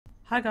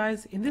Hi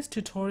guys, in this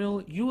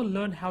tutorial you will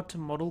learn how to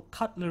model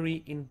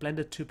cutlery in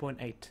Blender 2.8.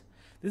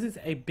 This is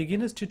a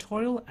beginner's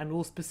tutorial and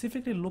we'll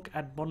specifically look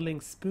at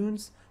modeling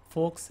spoons,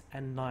 forks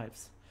and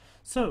knives.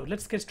 So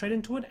let's get straight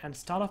into it and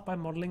start off by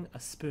modeling a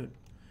spoon.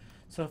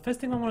 So first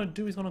thing I want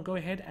to do is going to go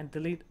ahead and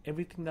delete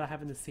everything that I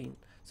have in the scene.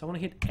 So I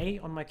want to hit A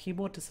on my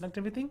keyboard to select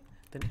everything,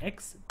 then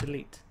X,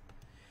 delete.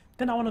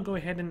 Then I want to go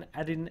ahead and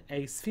add in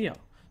a sphere.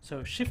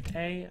 So Shift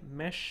A,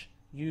 Mesh,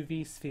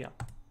 UV Sphere.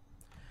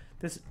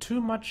 There's too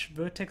much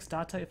vertex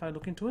data if I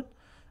look into it.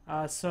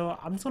 So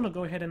I'm just going to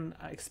go ahead and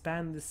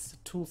expand this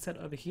tool set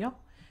over here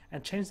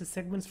and change the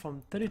segments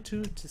from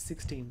 32 to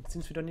 16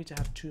 since we don't need to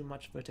have too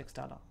much vertex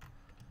data.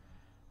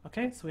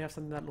 Okay, so we have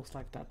something that looks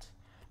like that.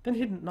 Then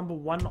hit number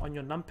 1 on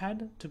your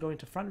numpad to go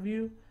into front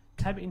view,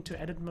 tab into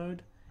edit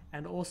mode,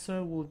 and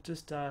also we'll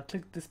just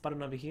click this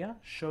button over here,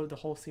 show the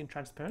whole scene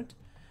transparent.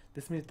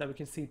 This means that we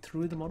can see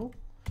through the model.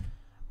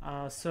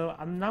 So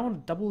I'm now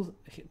going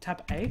to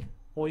tap A,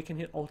 or you can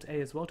hit Alt A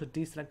as well to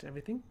deselect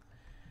everything.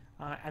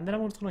 And then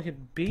I'm just going to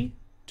hit B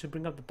to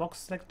bring up the box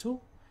select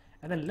tool,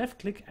 and then left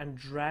click and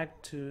drag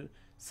to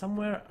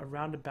somewhere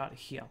around about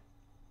here.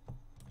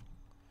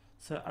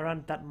 So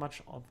around that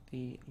much of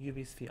the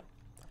UV sphere.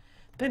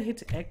 Then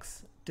hit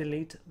X,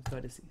 delete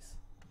vertices.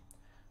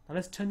 Now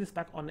let's turn this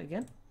back on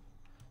again.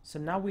 So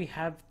now we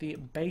have the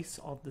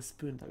base of the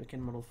spoon that we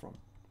can model from.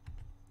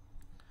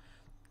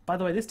 By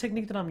the way, this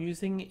technique that I'm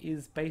using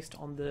is based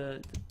on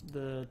the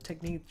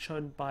technique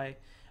shown by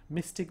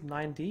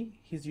Mystic9D.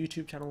 His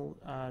YouTube channel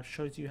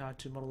shows you how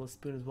to model a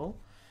spoon as well.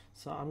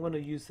 So I'm going to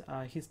use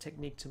his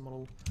technique to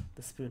model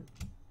the spoon.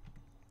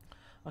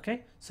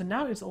 Okay, so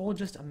now it's all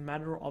just a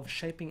matter of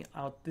shaping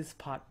out this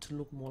part to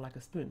look more like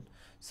a spoon.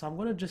 So I'm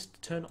going to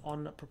just turn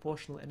on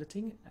proportional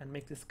editing and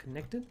make this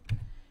connected,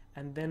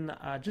 and then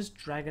just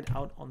drag it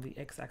out on the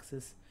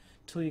x-axis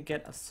till you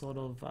get a sort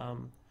of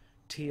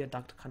tear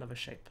duct kind of a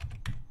shape.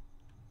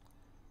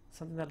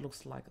 Something that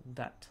looks like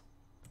that.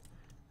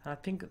 And I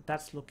think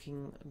that's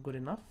looking good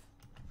enough.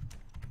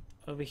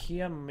 Over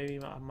here, maybe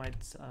I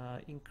might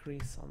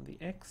increase on the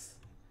X.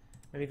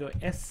 Maybe go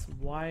S,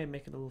 Y,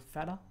 make it a little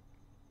fatter.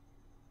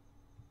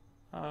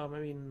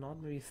 Maybe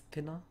not, maybe it's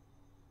thinner.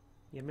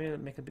 Yeah, maybe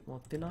make it a bit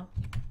more thinner.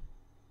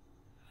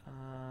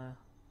 And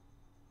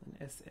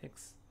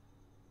SX.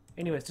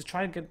 Anyways, to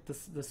try and get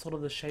the sort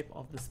of the shape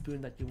of the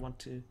spoon that you want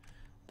to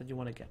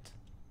get.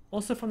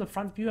 Also from the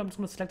front view, I'm just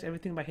going to select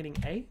everything by hitting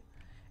A.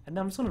 And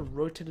then I'm just going to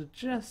rotate it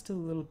just a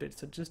little bit,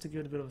 so just to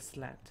give it a bit of a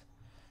slant.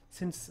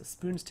 Since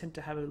spoons tend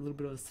to have a little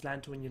bit of a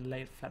slant when you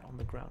lay it flat on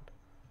the ground.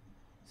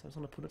 So I'm just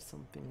going to put it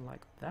something like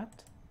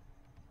that.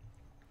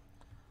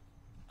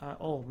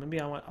 Oh, maybe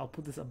I'll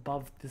put this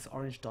above this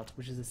orange dot,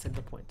 which is the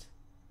center point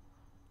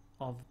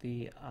of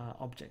the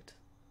object.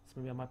 So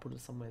maybe I might put it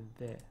somewhere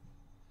there,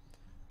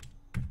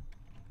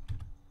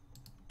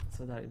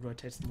 so that it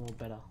rotates more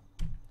better.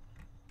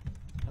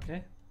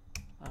 Okay,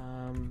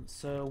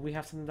 so we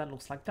have something that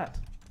looks like that.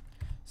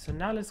 So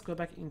now let's go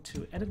back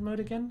into edit mode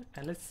again,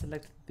 and let's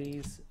select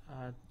these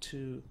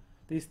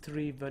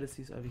three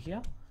vertices over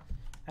here.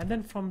 And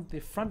then from the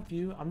front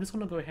view, I'm just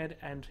going to go ahead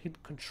and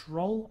hit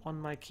Control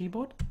on my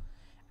keyboard,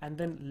 and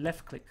then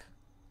left click.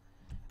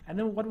 And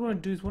then what we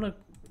want to do is we want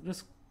to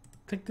just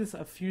click this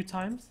a few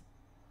times,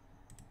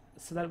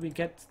 so that we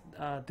get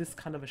this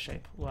kind of a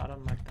shape. Well, I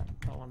don't like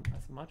that one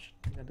as much.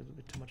 I think I did a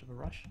bit too much of a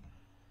rush.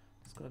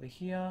 Let's go over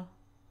here,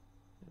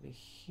 over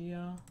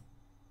here,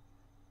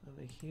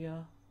 over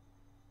here.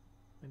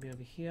 Maybe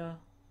over here.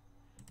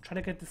 Try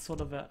to get this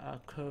sort of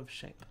a curved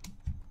shape.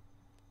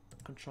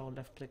 Control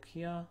left click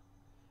here,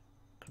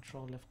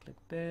 control left click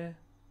there,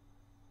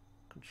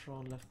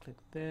 control left click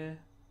there,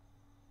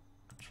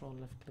 control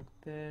left click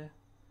there,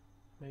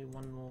 maybe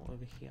one more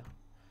over here,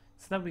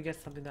 so that we get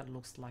something that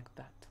looks like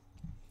that.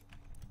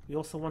 We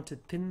also want to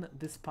thin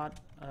this part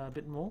a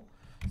bit more,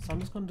 so I'm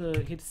just going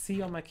to hit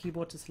C on my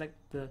keyboard to select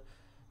the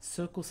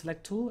circle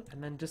select tool,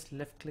 and then just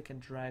left click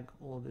and drag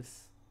all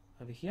this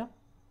over here.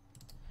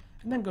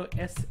 And then go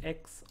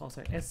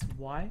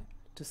SY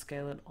to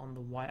scale it on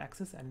the Y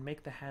axis and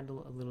make the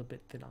handle a little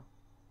bit thinner.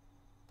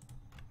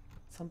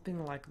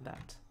 Something like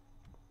that.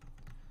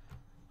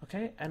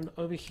 Okay, and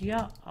over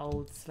here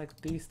I'll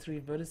select these three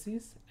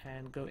vertices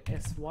and go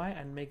SY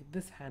and make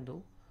this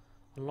handle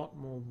a lot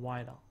more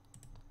wider.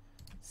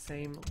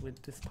 Same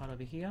with this part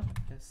over here,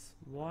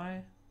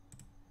 SY.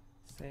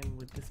 Same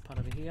with this part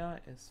over here,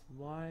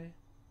 SY.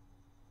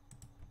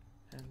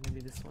 And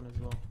maybe this one as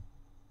well.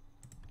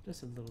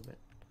 Just a little bit.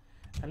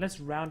 And let's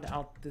round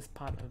out this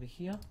part over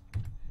here.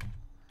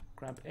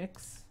 Grab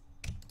X,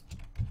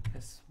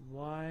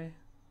 SY,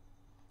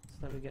 so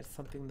that we get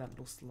something that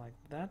looks like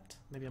that.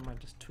 Maybe I might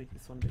just tweak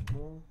this one a bit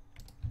more.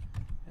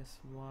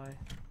 SY.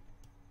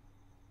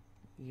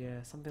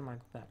 Yeah, something like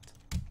that.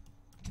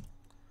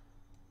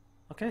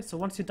 Okay, so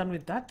once you're done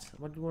with that,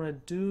 what we want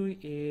to do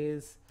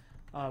is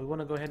we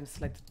want to go ahead and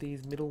select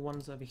these middle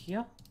ones over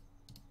here.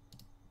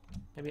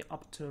 Maybe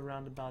up to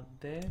around about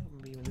there,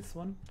 maybe even this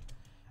one.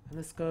 And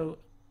let's go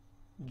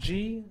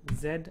G,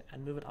 Z,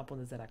 and move it up on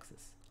the Z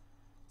axis,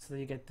 so that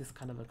you get this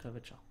kind of a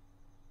curvature.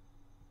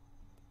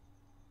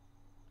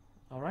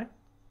 Alright,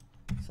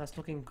 so that's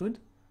looking good.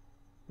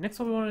 Next,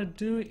 what we want to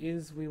do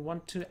is we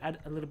want to add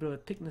a little bit of a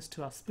thickness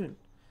to our spoon.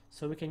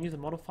 So we can use a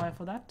modifier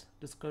for that.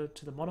 Just go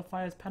to the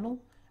modifiers panel,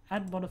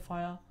 add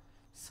modifier,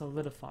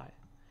 solidify.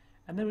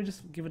 And then we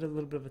just give it a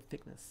little bit of a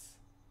thickness.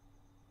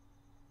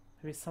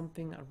 Maybe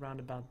something around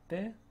about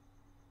there.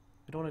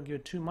 We don't want to give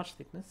it too much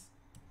thickness.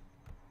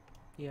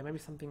 Yeah, maybe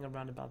something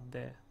around about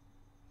there.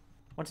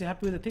 Once you're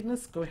happy with the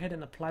thickness, go ahead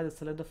and apply the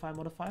solidify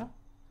modifier.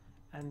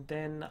 And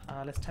then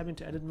let's tab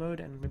into edit mode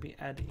and maybe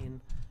add in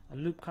a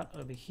loop cut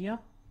over here.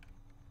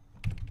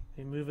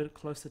 We move it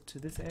closer to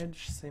this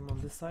edge, same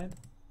on this side.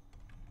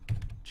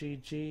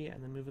 GG,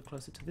 and then move it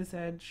closer to this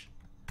edge.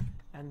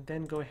 And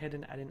then go ahead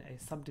and add in a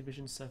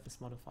subdivision surface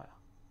modifier,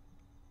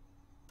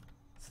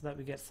 so that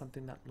we get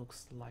something that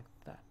looks like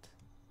that.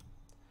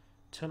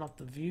 Turn off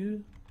the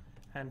view,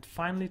 and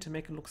finally, to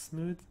make it look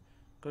smooth,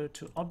 go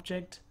to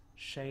Object,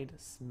 Shade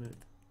Smooth.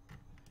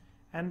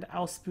 And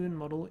our spoon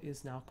model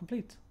is now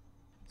complete.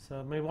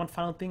 So maybe one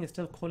final thing,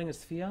 instead of calling a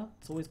sphere,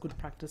 it's always good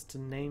practice to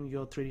name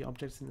your 3D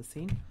objects in the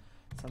scene.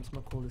 So I'm just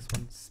going to call this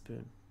one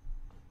spoon.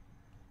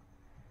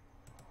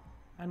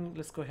 And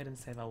let's go ahead and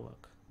save our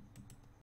work.